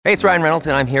Hey, it's Ryan Reynolds,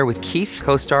 and I'm here with Keith,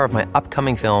 co-star of my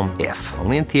upcoming film, If,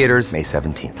 only in theaters May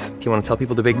 17th. Do you want to tell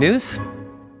people the big news?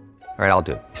 All right, I'll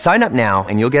do it. Sign up now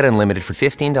and you'll get unlimited for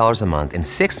 $15 a month and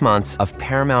 6 months of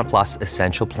Paramount Plus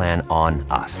Essential Plan on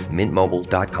us.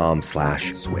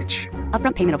 MintMobile.com/switch.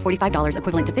 Upfront payment of $45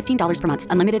 equivalent to $15 per month.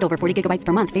 Unlimited over 40 gigabytes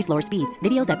per month. Face lower speeds.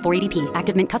 Videos at 480p.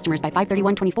 Active Mint customers by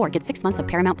 531.24 get 6 months of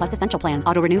Paramount Plus Essential Plan.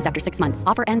 Auto renews after 6 months.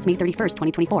 Offer ends May 31st,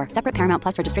 2024. Separate Paramount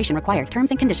Plus registration required. Terms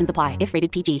and conditions apply if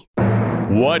rated PG.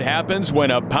 What happens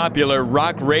when a popular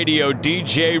rock radio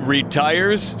DJ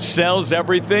retires, sells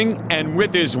everything, and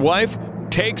with his wife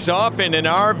takes off in an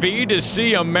RV to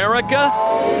see America?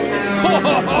 Ho,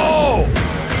 ho, ho!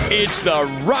 It's the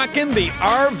Rockin' the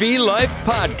RV Life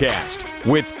podcast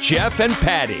with Jeff and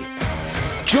Patty.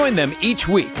 Join them each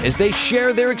week as they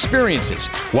share their experiences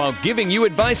while giving you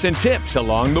advice and tips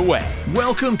along the way.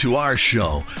 Welcome to our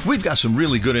show. We've got some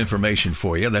really good information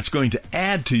for you that's going to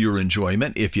add to your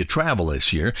enjoyment if you travel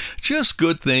this year. Just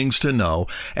good things to know,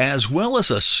 as well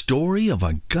as a story of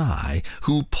a guy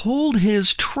who pulled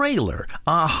his trailer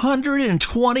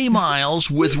 120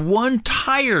 miles with one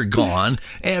tire gone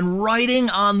and riding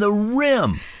on the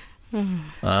rim.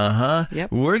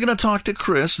 Yep. We're going to talk to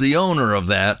Chris, the owner of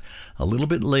that, a little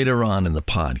bit later on in the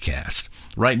podcast.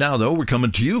 Right now, though, we're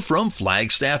coming to you from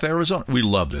Flagstaff, Arizona. We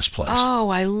love this place. Oh,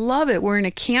 I love it. We're in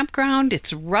a campground.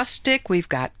 It's rustic. We've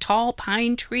got tall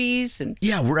pine trees.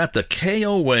 Yeah, we're at the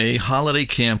KOA Holiday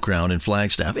Campground in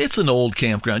Flagstaff. It's an old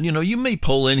campground. You know, you may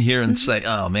pull in here and say,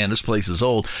 oh, man, this place is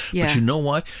old. Yeah. But you know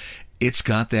what? It's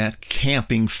got that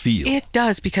camping feel. It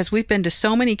does, because we've been to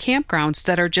so many campgrounds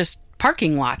that are just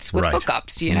parking lots with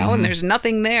hookups, you know, and there's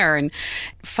nothing there. And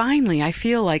finally, I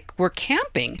feel like we're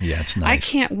camping. Yeah, it's nice. I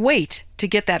can't wait to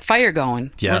get that fire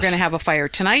going. Yes. We're going to have a fire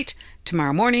tonight,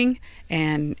 tomorrow morning,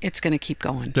 and it's going to keep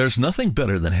going. There's nothing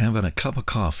better than having a cup of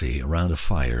coffee around a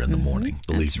fire in the morning,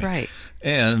 believe me. That's right.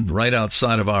 And right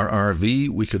outside of our RV,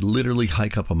 we could literally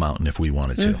hike up a mountain if we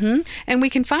wanted to. And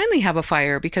we can finally have a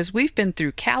fire because we've been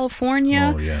through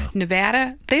California,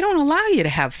 Nevada. They don't allow you to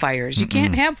have fires. You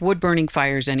can't have wood-burning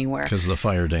fires anywhere. Because of the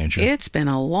fire danger. It's been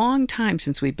a long time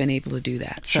since we've been able to do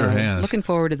that. So Sure has. looking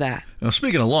forward to that. Now,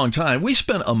 speaking of long time, we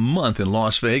spent a month in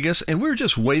Las Vegas, and we were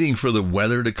just waiting for the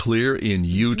weather to clear in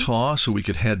Utah so we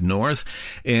could head north.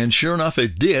 And sure enough,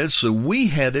 it did, so we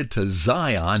headed to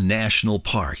Zion National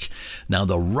Park. Now,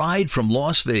 the ride from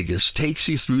Las Vegas takes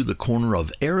you through the corner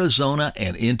of Arizona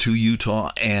and into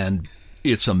Utah, and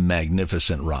it's a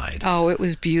magnificent ride. Oh, it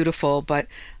was beautiful, but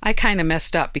I kind of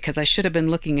messed up because I should have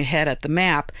been looking ahead at the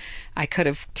map. I could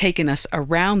have taken us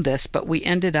around this, but we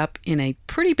ended up in a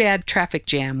pretty bad traffic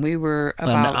jam. We were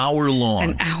about an hour long.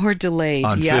 An hour delayed.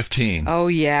 On 15. Oh,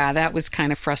 yeah, that was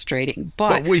kind of frustrating.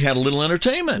 But we had a little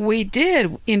entertainment. We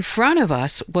did. In front of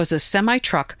us was a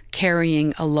semi-truck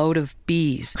carrying a load of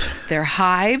bees. They're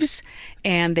hives,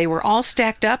 and they were all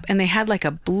stacked up, and they had like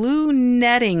a blue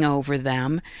netting over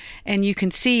them. And you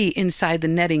can see inside the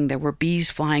netting there were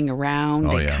bees flying around.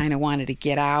 They kind of wanted to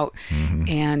get out.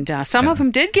 And some of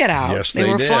them did get out. Yes, they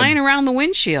were did. flying around the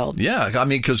windshield. Yeah, I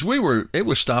mean, because it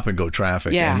was stop and go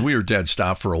traffic, and we were dead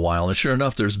stop for a while. And sure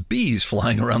enough, there's bees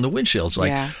flying around the windshield. It's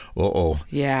like,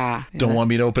 Yeah. Don't want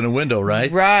me to open a window, right?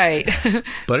 Right.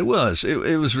 But it was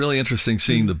really interesting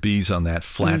seeing the bees on that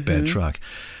flatbed truck.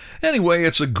 Anyway,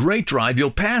 it's a great drive.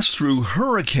 You'll pass through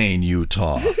Hurricane,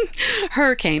 Utah.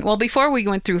 Hurricane. Well, before we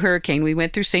went through Hurricane, we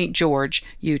went through St. George,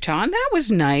 Utah, and that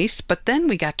was nice. But then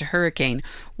we got to Hurricane.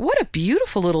 What a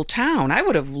beautiful little town. I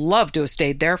would have loved to have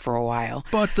stayed there for a while.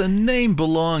 But the name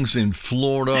belongs in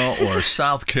Florida or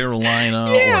South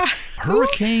Carolina or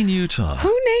Hurricane, Utah. Who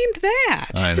named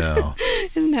that? I know.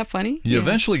 Isn't that funny? You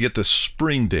eventually get to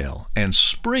Springdale, and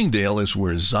Springdale is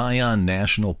where Zion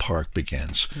National Park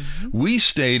begins. We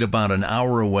stayed about an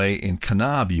hour away in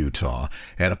Kanab, Utah,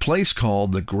 at a place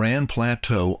called the Grand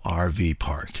Plateau RV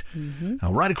Park.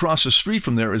 Now, right across the street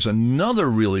from there is another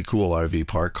really cool RV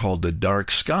park called the Dark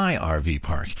Sky RV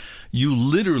Park. You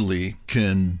literally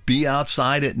can be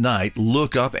outside at night,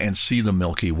 look up, and see the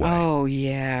Milky Way. Oh,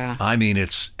 yeah. I mean,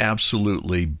 it's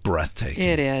absolutely breathtaking.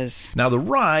 It is. Now, the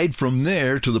ride from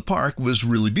there to the park was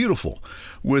really beautiful,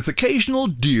 with occasional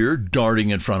deer darting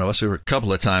in front of us. There were a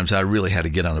couple of times I really had to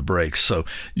get on the brakes, so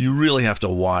you really have to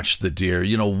watch the deer.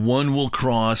 You know, one will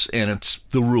cross, and it's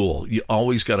the rule. You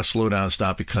always got to slow down and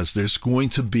stop because there's going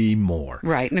to be more.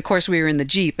 Right, and of course we were in the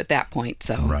Jeep at that point,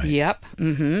 so right. Yep.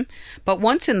 But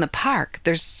once in the park,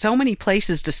 there's so many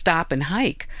places to stop and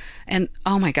hike. And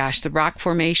oh my gosh, the rock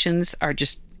formations are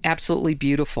just absolutely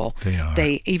beautiful. They are.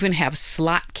 They even have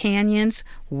slot canyons.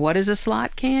 What is a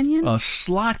slot canyon? A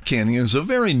slot canyon is a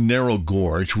very narrow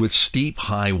gorge with steep,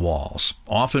 high walls,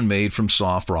 often made from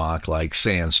soft rock like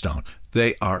sandstone.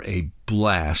 They are a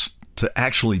blast to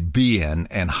actually be in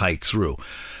and hike through.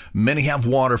 Many have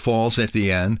waterfalls at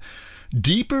the end.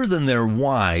 Deeper than they're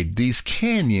wide, these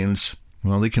canyons,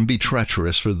 well, they can be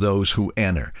treacherous for those who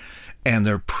enter. And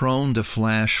they're prone to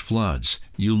flash floods.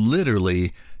 You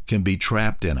literally can be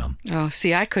trapped in them. Oh,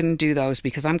 see, I couldn't do those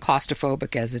because I'm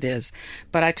claustrophobic as it is.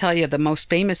 But I tell you, the most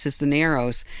famous is the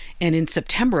Narrows. And in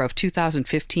September of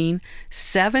 2015,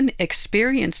 7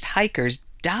 experienced hikers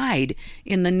died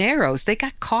in the Narrows. They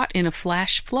got caught in a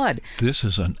flash flood. This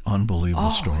is an unbelievable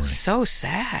story. So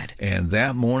sad. And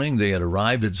that morning they had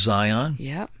arrived at Zion.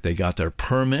 Yep. They got their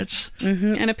permits.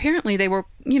 And apparently they were,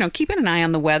 keeping an eye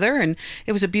on the weather. And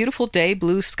it was a beautiful day,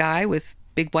 blue sky with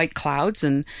big white clouds.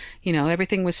 And,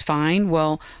 everything was fine.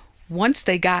 Well, once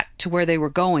they got to where they were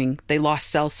going, they lost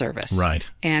cell service. Right.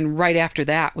 And right after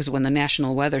that was when the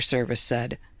National Weather Service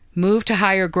said, "Move to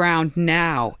higher ground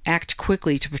now. Act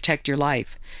quickly to protect your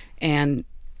life." And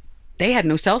they had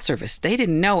no cell service. They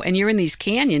didn't know. And you're in these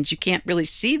canyons. You can't really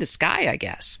see the sky, I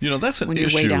guess. That's an when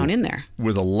issue you're way down in there.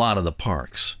 With a lot of the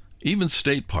parks, even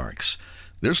state parks.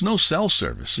 There's no cell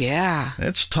service. Yeah.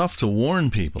 It's tough to warn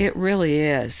people. It really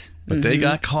is. But they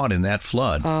got caught in that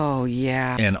flood. Oh,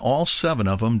 yeah. And all 7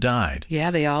 of them died. Yeah,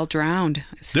 they all drowned.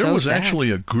 There was sad. actually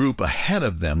a group ahead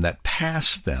of them that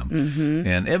passed them.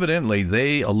 And evidently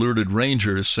they alerted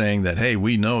rangers saying that, hey,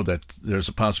 we know that there's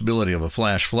a possibility of a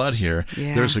flash flood here.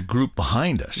 Yeah. There's a group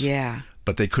behind us. Yeah.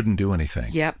 But they couldn't do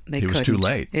anything. Yep, they couldn't. It was too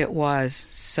late. It was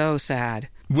so sad.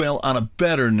 Well, on a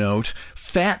better note,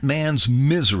 Fat Man's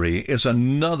Misery is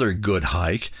another good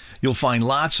hike. You'll find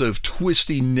lots of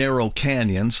twisty, narrow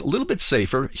canyons, a little bit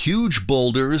safer, huge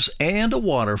boulders, and a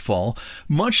waterfall.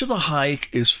 Much of the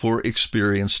hike is for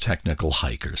experienced technical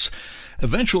hikers.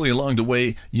 Eventually, along the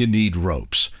way, you need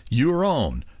ropes. Your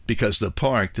own, because the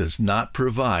park does not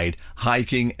provide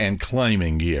hiking and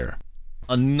climbing gear.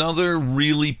 Another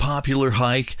really popular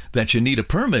hike that you need a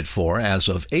permit for as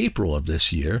of April of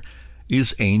this year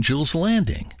is Angel's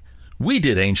Landing. We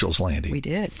did Angel's Landing. We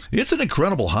did. It's an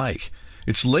incredible hike.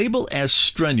 It's labeled as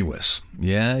strenuous.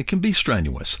 Yeah, it can be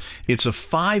strenuous. It's a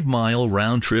 5-mile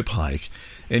round-trip hike,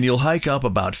 and you'll hike up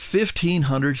about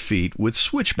 1,500 feet with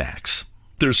switchbacks.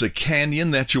 There's a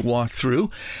canyon that you walk through,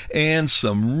 and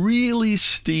some really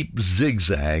steep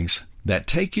zigzags that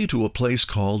take you to a place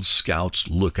called Scouts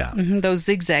Lookout. Those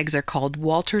zigzags are called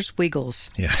Walter's Wiggles.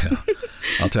 Yeah,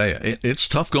 I'll tell you, it's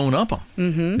tough going up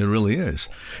them. It really is.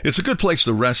 It's a good place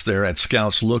to rest there at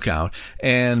Scouts Lookout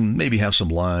and maybe have some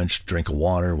lunch, drink of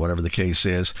water, whatever the case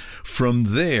is.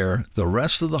 From there, the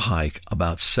rest of the hike,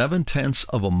 about 7/10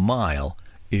 of a mile,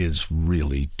 is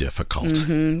really difficult.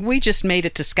 We just made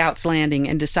it to Scouts Landing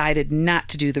and decided not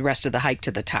to do the rest of the hike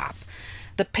to the top.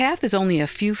 The path is only a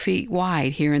few feet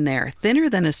wide here and there, thinner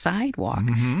than a sidewalk,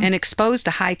 and exposed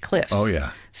to high cliffs. Oh,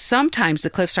 yeah. Sometimes the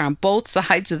cliffs are on both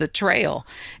sides of the trail,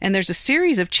 and there's a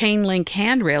series of chain link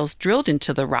handrails drilled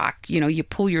into the rock. You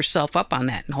pull yourself up on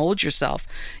that and hold yourself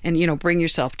and, bring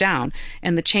yourself down.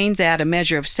 And the chains add a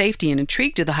measure of safety and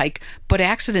intrigue to the hike, but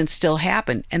accidents still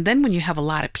happen. And then when you have a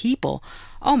lot of people,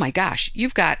 oh my gosh,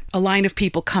 you've got a line of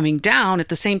people coming down at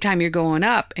the same time you're going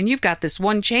up, and you've got this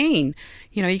one chain.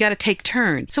 You got to take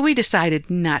turns. So we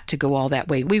decided not to go all that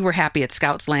way. We were happy at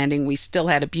Scouts Landing. We still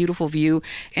had a beautiful view,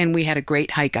 and we had a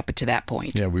great hike up to that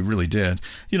point. Yeah, we really did.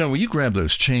 When you grab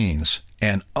those chains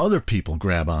and other people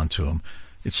grab onto them,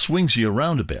 it swings you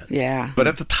around a bit. Yeah. But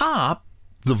at the top,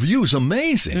 the view is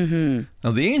amazing.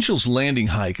 Now, the Angel's Landing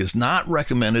hike is not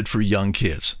recommended for young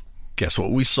kids. Guess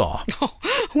what we saw? Oh,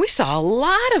 we saw a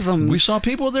lot of them. We saw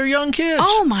people with their young kids.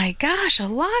 Oh, my gosh, a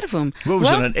lot of them. What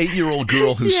was it, an 8-year-old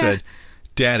girl who Yeah. said,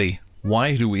 "Daddy,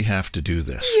 why do we have to do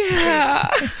this?" Yeah.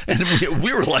 And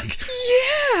we were like,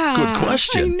 Yeah. Good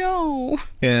question. I know.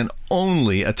 and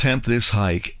only attempt this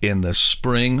hike in the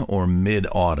spring or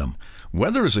mid-autumn.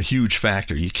 Weather is a huge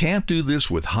factor. You can't do this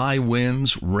with high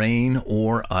winds, rain,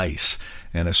 or ice.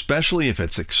 And especially if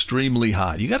it's extremely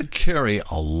hot. You got to carry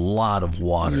a lot of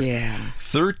water. Yeah.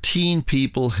 13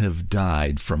 people have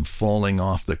died from falling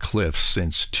off the cliff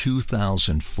since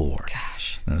 2004.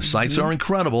 Gosh. Now, the sights are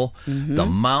incredible. The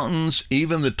mountains,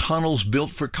 even the tunnels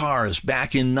built for cars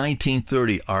back in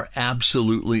 1930 are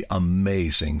absolutely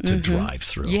amazing to drive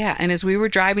through. Yeah, and as we were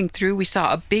driving through, we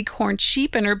saw a bighorn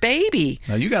sheep and her baby.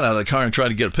 Now, you got out of the car and tried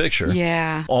to get a picture.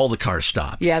 Yeah. All the cars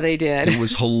stopped. Yeah, they did. It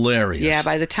was hilarious. Yeah,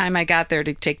 by the time I got there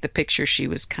to take the picture, she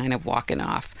was kind of walking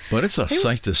off. But it's a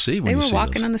sight to see when They you were see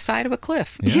walking those. on the side of a cliff.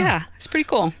 cliff. Yeah. Yeah, it's pretty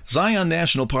cool. Zion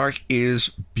National Park is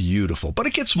beautiful, but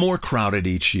it gets more crowded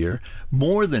each year.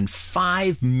 More than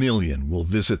 5 million will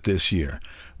visit this year.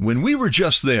 When we were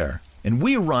just there, and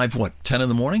we arrived, 10 in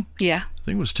the morning? Yeah. I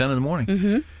think it was 10 in the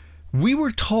morning. We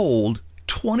were told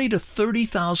 20 to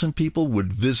 30,000 people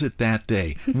would visit that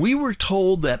day. We were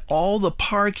told that all the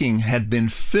parking had been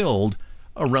filled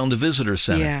around the visitor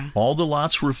center. Yeah. All the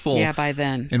lots were full. Yeah, by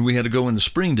then. And we had to go into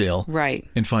Springdale Right.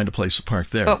 and find a place to park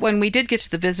there. But when we did get to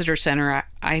the visitor center,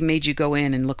 I made you go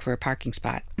in and look for a parking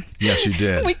spot. Yes, you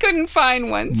did. We couldn't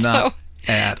find one, Not so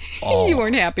at all. you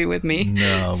weren't happy with me.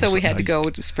 No. So we had to go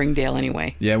to Springdale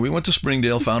anyway. Yeah, we went to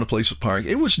Springdale, found a place to park.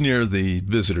 It was near the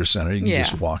visitor center. You can Yeah,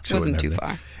 just walk to wasn't it. too and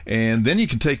everything. far. And then you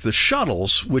can take the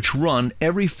shuttles, which run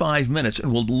every 5 minutes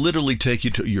and will literally take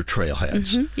you to your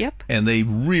trailheads. Yep. And they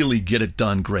really get it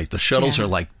done great. The shuttles Yeah. are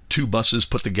like 2 buses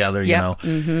put together, you Yep.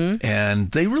 know. And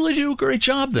they really do a great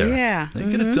job there. Yeah. They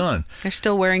get it done. They're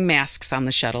still wearing masks on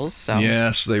the shuttles, so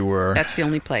Yes, they were. that's the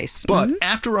only place. But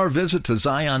after our visit to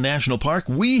Zion National Park,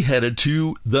 we headed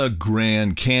to the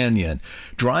Grand Canyon.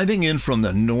 Driving in from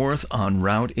the north on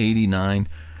Route 89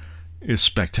 is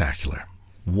spectacular.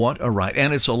 What a ride.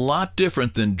 And it's a lot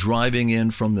different than driving in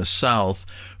from the south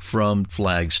from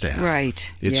Flagstaff.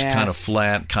 Right. It's Yes. kind of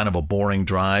flat, kind of a boring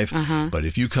drive. But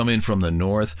if you come in from the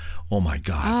north, oh my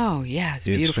God. Oh, yeah, it's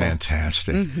It's beautiful.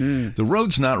 fantastic. The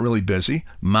road's not really busy,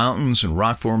 mountains and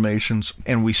rock formations,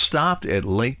 and we stopped at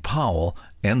Lake Powell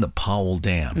and the Powell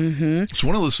Dam. It's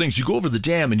one of those things, you go over the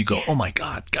dam and you go, oh my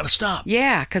God, gotta stop.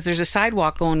 Yeah, because there's a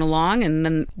sidewalk going along, and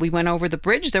then we went over the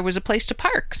bridge. There was a place to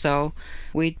park, so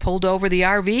we pulled over the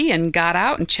RV and got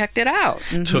out and checked it out.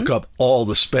 Took up all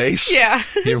the space. Yeah.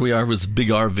 Here we are with a big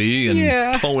RV and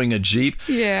Yeah. towing a Jeep,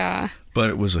 Yeah, but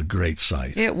it was a great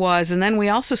sight. it was. And then we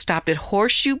also stopped at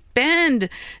Horseshoe Bend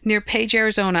near Page,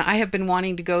 Arizona. I have been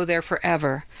wanting to go there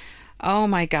forever. Oh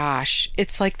my gosh.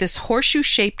 It's like this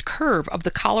horseshoe-shaped curve of the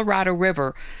Colorado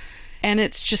River, and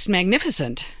it's just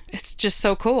magnificent. It's just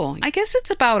so cool. I guess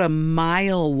it's about a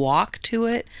mile walk to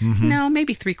it. No,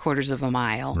 maybe 3/4 of a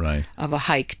mile Right. of a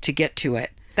hike to get to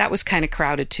it. That was kind of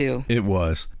crowded too. It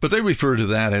was. But they refer to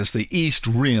that as the east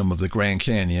rim of the Grand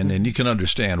Canyon, and you can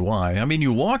understand why. I mean,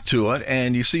 you walk to it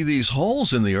and you see these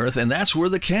holes in the earth, and that's where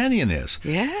the canyon is.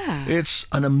 Yeah. It's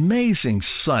an amazing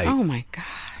sight. Oh my gosh.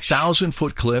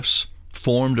 1,000-foot cliffs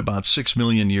formed about 6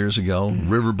 million years ago,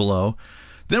 river below.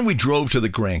 Then we drove to the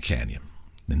Grand Canyon,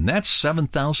 and that's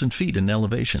 7,000 feet in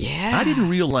elevation. Yeah. I didn't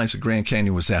realize the Grand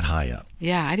Canyon was that high up.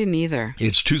 Yeah, I didn't either.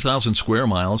 It's 2,000 square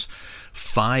miles.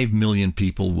 5 million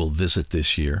people will visit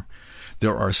this year.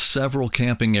 There are several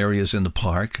camping areas in the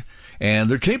park, and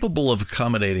they're capable of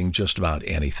accommodating just about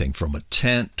anything from a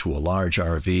tent to a large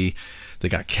RV. They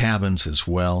got cabins as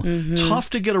well. Tough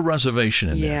to get a reservation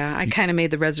in there. Yeah, I kind of made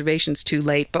the reservations too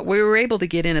late, but we were able to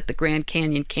get in at the Grand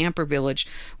Canyon Camper Village,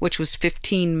 which was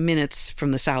 15 minutes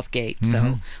from the South Gate. So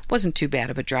it wasn't too bad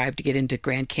of a drive to get into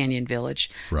Grand Canyon Village.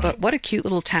 Right. But what a cute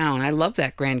little town. I love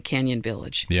that Grand Canyon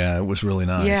Village. Yeah, it was really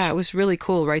nice. Yeah, it was really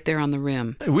cool right there on the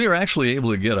rim. We were actually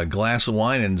able to get a glass of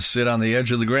wine and sit on the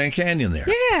edge of the Grand Canyon there.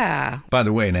 Yeah. By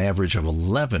the way, an average of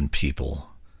 11 people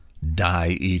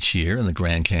die each year in the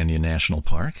Grand Canyon National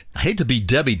Park. I hate to be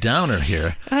Debbie Downer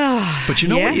here, but you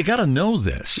know yeah. what? You got to know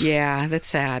this. Yeah, that's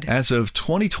sad. As of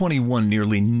 2021,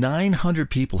 nearly 900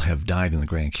 people have died in the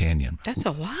Grand Canyon. That's a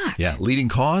lot. Yeah, leading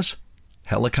cause?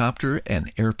 Helicopter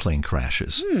and airplane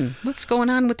crashes. What's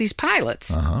going on with these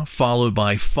pilots? Followed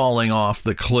by falling off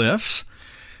the cliffs,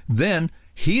 then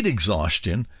heat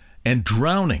exhaustion and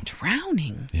drowning.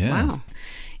 Drowning. Yeah. Wow.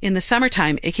 In the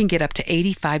summertime, it can get up to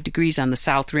 85 degrees on the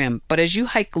south rim, but as you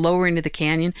hike lower into the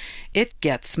canyon, it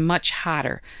gets much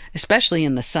hotter, especially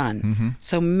in the sun.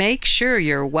 So make sure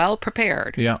you're well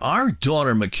prepared. Yeah, our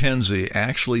daughter Mackenzie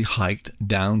actually hiked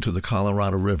down to the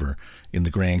Colorado River in the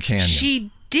Grand Canyon.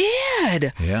 She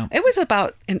did. Yeah. It was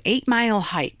about an 8-mile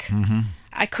hike.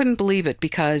 I couldn't believe it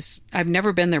because I've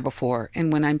never been there before.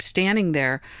 And when I'm standing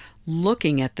there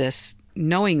looking at this,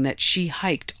 knowing that she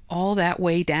hiked all that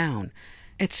way down,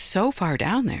 it's so far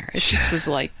down there. It just was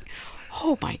like,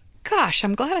 oh my gosh,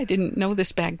 I'm glad I didn't know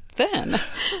this back then.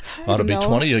 Ought to be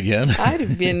 20 again. I'd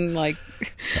have been like,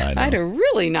 I know. I'd have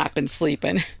really not been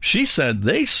sleeping. She said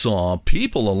they saw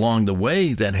people along the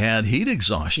way that had heat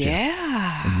exhaustion.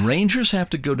 Yeah. And rangers have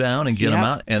to go down and get them Yep.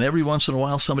 out, and every once in a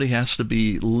while somebody has to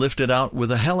be lifted out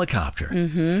with a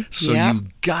helicopter. So Yep.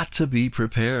 you've got to be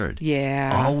prepared.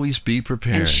 Yeah. Always be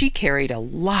prepared. And she carried a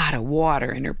lot of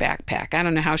water in her backpack. I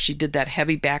don't know how she did that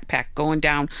heavy backpack going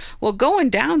down. Well,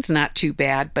 going down's not too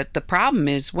bad, but the problem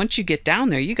is once you get down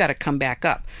there, you got to come back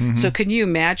up. So can you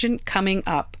imagine coming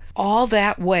up all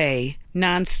that way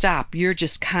nonstop. You're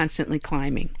just constantly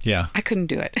climbing. Yeah. I couldn't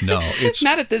do it. No, it's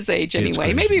not at this age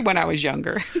anyway. crazy. Maybe when I was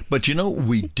younger. But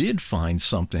we did find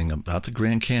something about the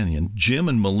Grand Canyon. Jim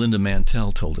and Melinda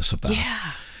Mantell told us about.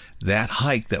 Yeah. That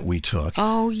hike that we took.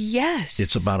 Oh, yes.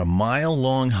 It's about a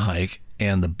mile-long hike,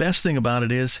 and the best thing about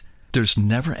it is there's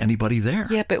never anybody there.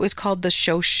 Yep, it was called the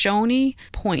Shoshone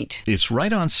Point. It's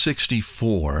right on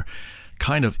 64,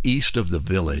 kind of east of the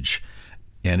village.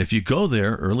 And if you go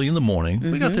there early in the morning,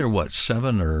 we got there,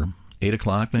 7 or 8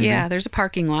 o'clock maybe? Yeah, there's a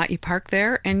parking lot. You park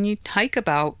there and you hike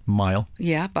about a mile.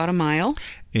 Yeah, about a mile.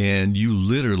 And you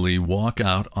literally walk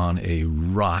out on a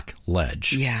rock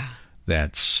ledge. Yeah.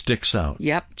 That sticks out.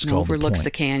 Yep, It's and called overlooks the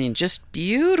the point. canyon. Just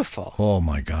beautiful. Oh,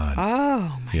 my God.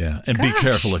 Oh, my Yeah, and be gosh.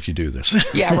 careful if you do this.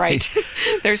 Yeah, right.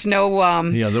 There's no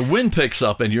Yeah, the wind picks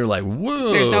up and you're like,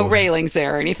 whoa. there's no railings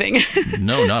there or anything.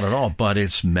 No, not at all, but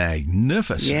it's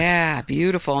magnificent. Yeah,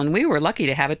 beautiful. And we were lucky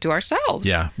to have it to ourselves.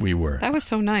 Yeah, we were. That was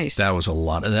so nice. That was a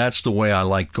lot. And that's the way I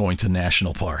like going to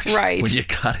national parks. Right. When you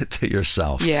got it to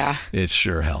yourself. Yeah. It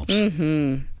sure helps.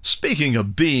 Speaking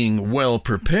of being well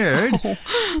prepared,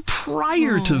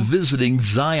 prior to visiting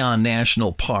Zion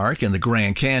National Park and the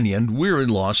Grand Canyon, we're in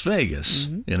Las Vegas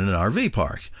in an RV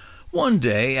park. One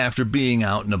day, after being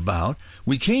out and about,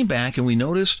 we came back and we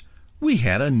noticed we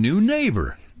had a new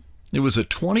neighbor. It was a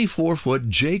 24-foot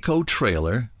Jayco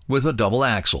trailer with a double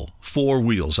axle, 4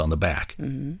 wheels on the back.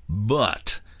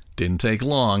 But didn't take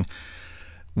long.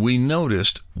 We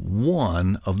noticed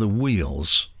one of the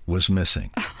wheels was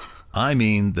missing. I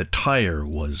mean, the tire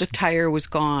was... The tire was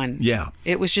gone. Yeah.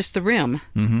 It was just the rim.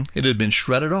 It had been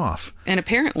shredded off. And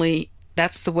apparently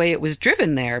that's the way it was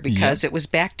driven there because it was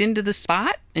backed into the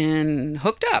spot and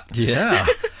hooked up. Yeah.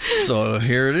 So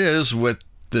here it is with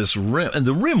this rim. And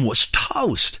the rim was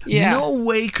toast. Yeah. No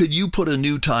way could you put a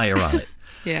new tire on it.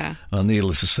 Yeah.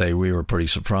 Needless to say, we were pretty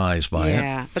surprised by it.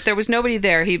 Yeah. But there was nobody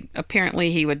there. He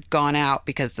had gone out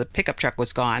because the pickup truck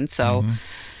was gone. So...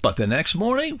 But the next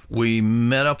morning, we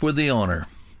met up with the owner.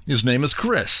 His name is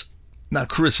Chris. Now,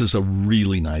 Chris is a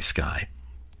really nice guy,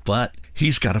 but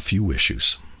he's got a few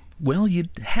issues. Well, you'd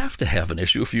have to have an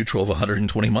issue if you drove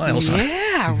 120 miles.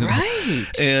 Yeah,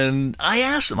 right. And I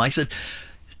asked him, I said,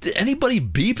 did anybody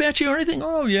beep at you or anything?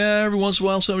 Oh, yeah, every once in a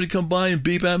while somebody come by and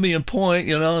beep at me and point,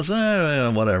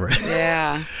 so, whatever.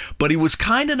 Yeah. But he was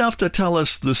kind enough to tell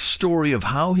us the story of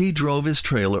how he drove his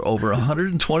trailer over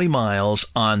 120 miles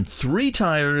on 3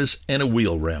 tires and a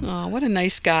wheel rim. Oh, what a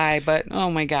nice guy. But,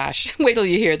 oh, my gosh. Wait till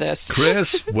you hear this.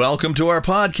 Chris, welcome to our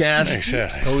podcast. Thanks, yeah,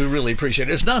 thanks. Oh, we really appreciate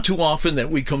it. It's not too often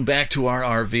that we come back to our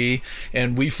RV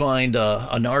and we find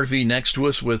an RV next to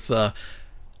us with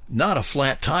not a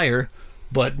flat tire,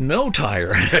 but no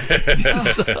tire.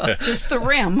 Just the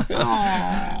rim.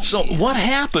 Oh. So what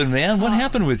happened, man? What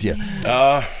happened with you?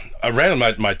 I ran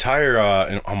my tire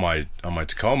on my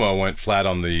Tacoma went flat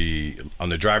on the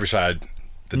driver's side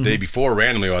the day before.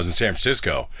 Randomly, I was in San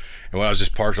Francisco, and when I was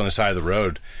just parked on the side of the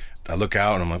road, I look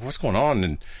out and I'm like, "What's going on?"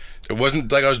 And it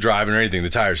wasn't like I was driving or anything. The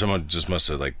tire, someone just must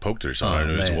have like poked it or something. I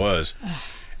don't know what it was.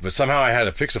 But somehow I had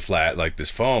to fix a flat, like this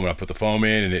foam, and I put the foam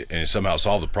in, and it somehow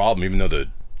solved the problem, even though the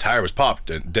tire was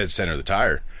popped dead center of the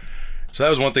tire. So that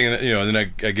was one thing, and then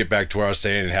I get back to where I was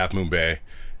staying in Half Moon Bay.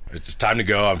 It's time to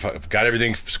go. I've got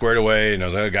everything squared away, and I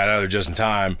was like, I got out of there just in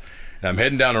time. And I'm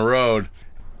heading down the road.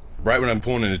 Right when I'm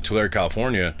pulling into Tulare,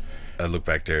 California, I look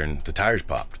back there, and the tires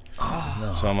popped. Oh,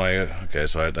 no. So I'm like, okay.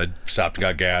 So I stopped and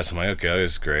got gas. I'm like, okay,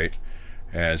 this is great.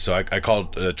 And so I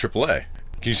called AAA.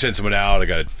 Can you send someone out? I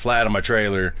got it flat on my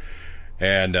trailer.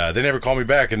 And they never called me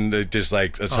back. And they just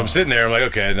like, so I'm sitting there. I'm like,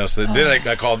 okay. And so then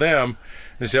I called them.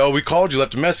 They say, oh, we called you,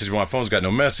 left a message. Well, my phone's got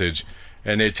no message.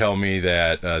 And they tell me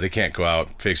that they can't go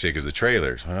out fix it because the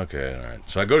trailer's. Okay, all right.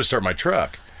 So I go to start my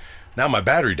truck. Now my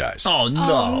battery dies. Oh, no.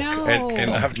 Oh, no.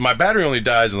 And my battery only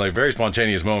dies in like very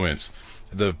spontaneous moments.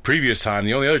 The previous time,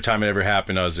 the only other time it ever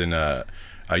happened, I was in a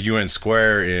UN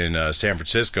Square in San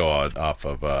Francisco off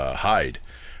of Hyde.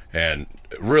 And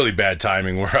really bad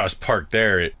timing where I was parked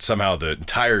there. Somehow the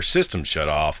entire system shut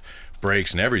off,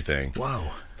 brakes and everything.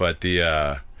 Wow. But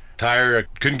the tire,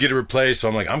 I couldn't get it replaced, so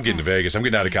I'm like, I'm getting to Vegas. I'm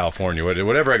getting out of California.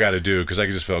 Whatever I got to do, because I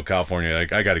just felt California,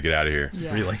 like, I got to get out of here.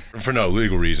 Yeah. Really? For no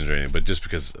legal reasons or anything, but just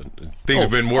because things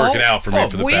have been working out for me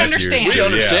for the we past understand. years. We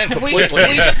understand We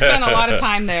completely. just spent a lot of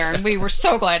time there, and we were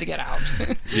so glad to get out.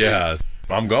 Yeah,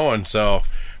 I'm going. So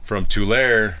from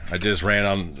Tulare, I just ran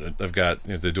on. I've got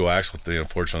the dual axle thing,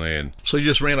 unfortunately, and So you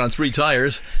just ran on 3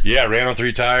 tires, yeah, ran on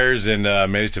 3 tires and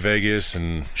made it to Vegas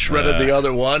and shredded the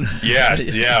other one. Yeah,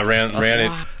 ran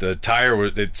it. The tire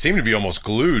it seemed to be almost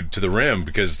glued to the rim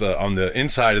because on the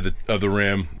inside of the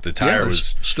rim, the tire There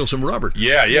was still some rubber.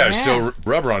 yeah, it was still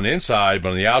rubber on the inside,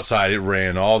 but on the outside it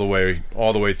ran all the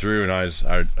way through, and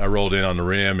I rolled in on the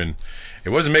rim, and it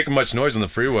wasn't making much noise on the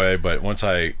freeway, but once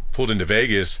I pulled into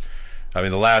Vegas, I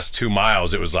mean, the last 2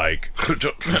 miles, it was like, I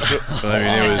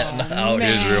mean, it was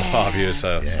real obvious.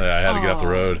 So I had to get off the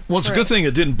road. Well, it's a good thing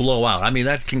it didn't blow out. I mean,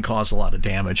 that can cause a lot of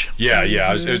damage. Yeah.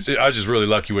 I was just really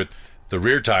lucky with the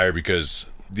rear tire because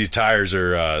these tires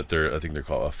are, I think they're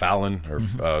called a Fallon, or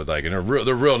and they're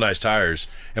real nice tires,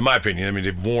 in my opinion. I mean,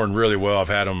 they've worn really well. I've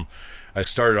had them. I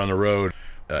started on the road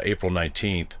April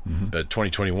 19th,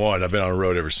 2021. I've been on the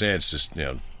road ever since, just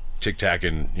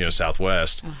tic-tacking,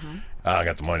 Southwest. I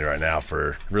got the money right now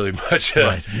for really much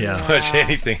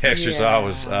anything extra. So I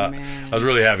was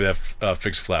really happy that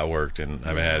Fix Flat worked, and I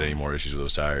haven't had any more issues with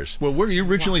those tires. Well, where are you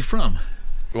originally from?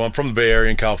 Well, I'm from the Bay Area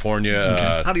in California.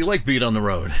 Okay. How do you like being on the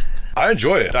road? I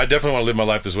enjoy it. I definitely want to live my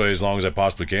life this way as long as I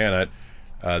possibly can.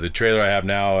 The trailer I have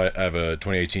now, I have a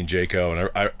 2018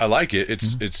 Jayco, and I like it.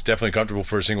 It's definitely comfortable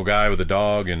for a single guy with a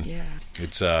dog, and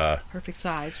it's perfect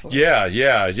size. Yeah.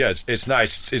 It's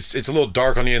nice. It's a little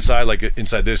dark on the inside. Like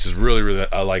inside, this is really.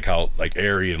 I like how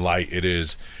airy and light it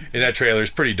is. And that trailer is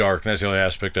pretty dark, and that's the only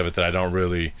aspect of it that I don't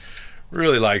really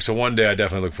like. So one day I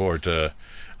definitely look forward to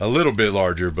a little bit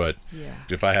larger. But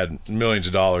if I had millions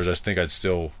of dollars, I think I'd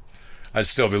still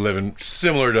be living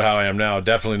similar to how I am now.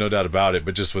 Definitely, no doubt about it,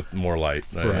 but just with more light.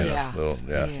 Right. I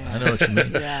know what you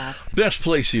mean. Best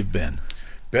place you've been?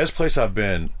 Best place I've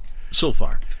been so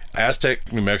far?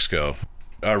 Aztec, New Mexico.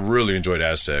 I really enjoyed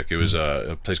Aztec. It was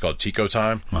a place called Tico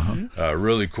Time. A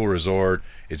really cool resort.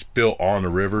 It's built on the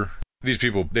river. These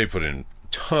people, they put in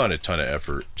a ton of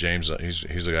effort. James,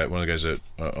 he's the guy, one of the guys that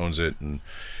owns it, and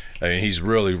I mean, he's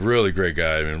really, really great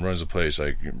guy. I mean, runs the place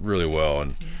really well,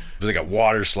 and they got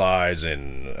water slides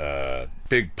and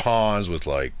big ponds with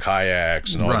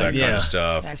kayaks and all that kind of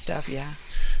stuff. That stuff,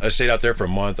 I stayed out there for a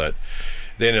month.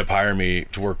 They ended up hiring me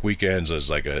to work weekends as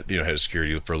head of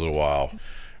security for a little while.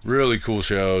 Really cool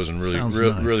shows and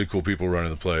really cool people running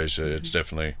the place. It's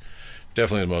definitely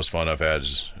the most fun I've had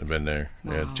has been there.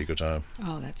 Wow. Yeah, Tico Time.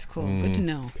 Oh, that's cool. Good to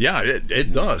know. Yeah,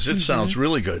 it does. It sounds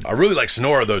really good. I really like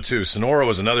Sonora though too. Sonora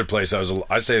was another place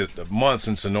I stayed months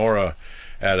in Sonora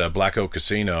at a Black Oak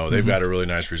Casino. They've got a really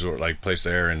nice resort place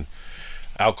there, and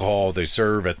alcohol they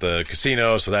serve at the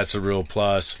casino, so that's a real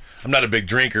plus. I'm not a big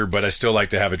drinker, but I still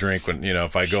like to have a drink when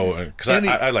if I go, because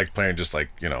I like playing just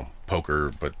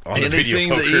poker, but on the video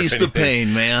poker. Anything to ease the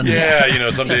pain, man. Yeah,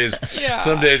 some days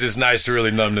it's nice to really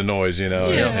numb the noise, and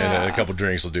a couple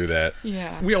drinks will do that.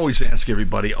 Yeah. We always ask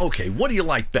everybody, okay, what do you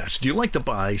like best? Do you like to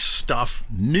buy stuff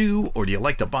new, or do you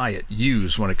like to buy it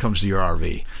used when it comes to your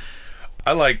RV?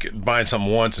 I like buying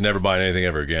something once and never buying anything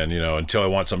ever again, until I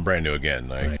want something brand new again.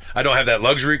 Right. I don't have that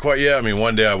luxury quite yet. I mean,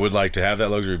 one day I would like to have that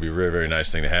luxury. It'd be a very, very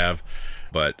nice thing to have.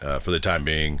 But for the time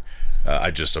being,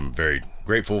 I'm very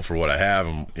grateful for what I have.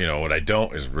 And, what I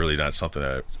don't is really not something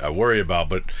that I worry about.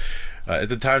 But at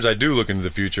the times I do look into the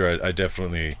future, I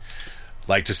definitely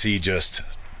like to see just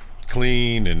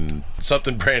clean and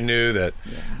something brand new that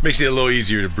makes it a little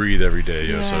easier to breathe every day,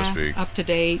 so to speak. Up to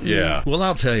date. Yeah. Well,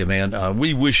 I'll tell you, man,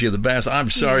 we wish you the best. I'm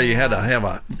sorry you had to have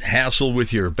a hassle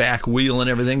with your back wheel and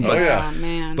everything. But,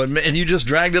 man. But man, you just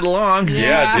dragged it along.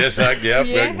 Yeah, just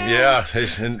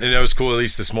And it was cool. At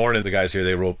least this morning, the guys here,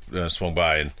 they swung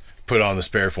by and put on the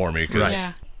spare for me because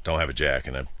don't have a jack,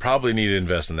 and I probably need to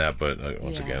invest in that. But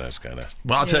once again, it's kind of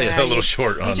I'll tell you, a little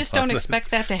short. You just don't expect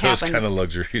that to happen. Those kind of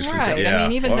luxuries, right? I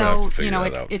mean, even though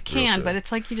it can, but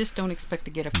it's like you just don't expect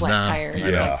to get a flat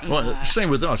tire. Well,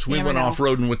 same with us. We went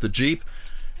off-roading with the Jeep.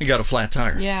 You got a flat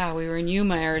tire. Yeah, we were in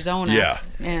Yuma, Arizona. Yeah.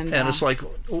 And it's like,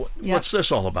 what's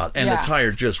this all about? And the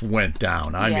tire just went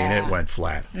down. I mean, it went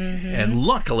flat. And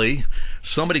luckily,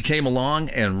 somebody came along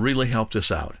and really helped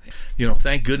us out.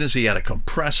 Thank goodness he had a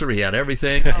compressor. He had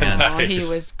everything. He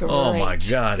was great. Oh, my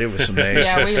God. It was amazing.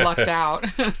 Yeah, we lucked out.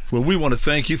 Well, we want to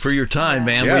thank you for your time,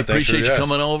 man. We appreciate you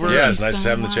coming over. Yeah, it's nice to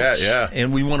have the chat. Yeah.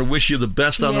 And we want to wish you the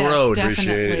best on the road.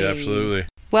 Definitely. Appreciate it. Absolutely.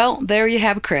 Well, there you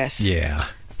have Chris. Yeah.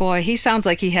 Boy, he sounds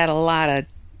like he had a lot of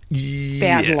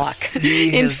bad luck.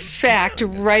 In fact,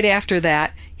 right after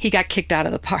that, he got kicked out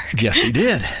of the park. Yes, he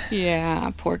did.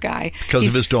 Yeah, poor guy. Because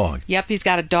of his dog. Yep, he's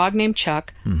got a dog named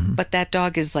Chuck, but that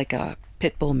dog is like a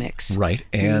pit bull mix. Right,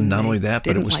 and not only that,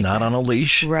 but it was not on a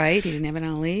leash. Right, he didn't have it on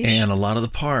a leash. And a lot of the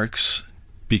parks,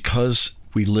 because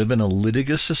we live in a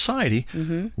litigious society,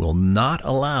 will not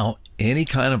allow any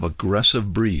kind of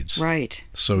aggressive breeds. Right.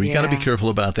 So you got to be careful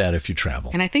about that if you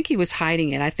travel. And I think he was hiding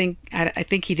it. I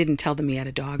think he didn't tell them he had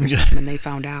a dog or something, and they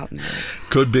found out. And like,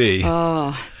 could be.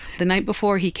 Oh, the night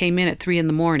before he came in at 3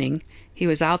 a.m, he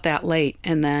was out that late,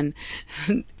 and then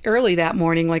early that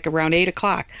morning, like around 8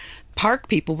 o'clock, park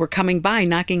people were coming by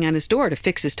knocking on his door to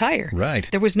fix his tire. Right.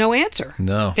 There was no answer.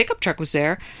 No. The pickup truck was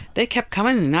there. They kept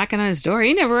coming and knocking on his door.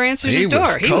 He never answered his He door.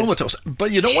 was comatose. But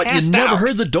you know what? You passed never out.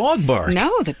 heard the dog bark.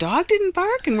 No, the dog didn't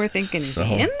bark, and we're thinking, is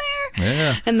he in there?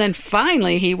 Yeah. And then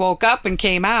finally he woke up and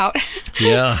came out.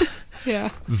 Yeah. Yeah.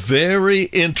 Very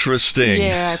interesting.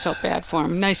 Yeah, I felt bad for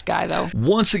him. Nice guy, though.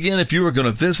 Once again, if you are going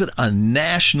to visit a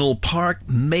national park,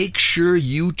 make sure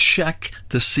you check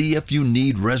to see if you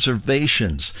need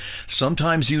reservations.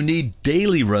 Sometimes you need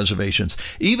daily reservations,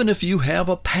 even if you have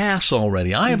a pass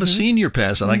already. I have a senior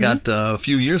pass that I got a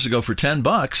few years ago for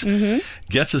 $10.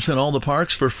 Gets us in all the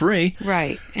parks for free.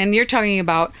 Right. And you're talking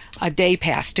about a day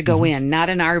pass to go in, not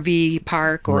an RV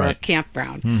park or a Right.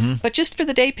 campground. But just for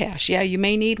the day pass. Yeah, you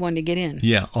may need one to get in.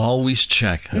 Yeah, always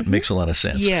check. It makes a lot of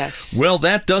sense. Yes. Well,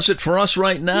 that does it for us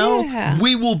right now. Yeah.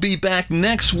 We will be back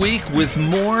next week with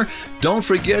more. Don't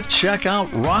forget, check out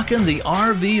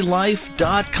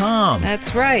rockintheRVLife.com.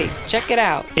 That's right. Check it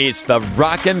out. It's the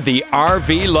Rockin' the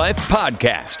RV Life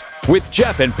podcast with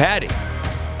Jeff and Patty.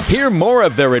 Hear more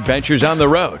of their adventures on the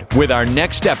road with our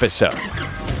next episode.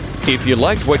 If you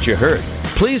liked what you heard,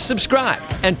 please subscribe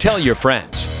and tell your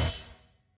friends.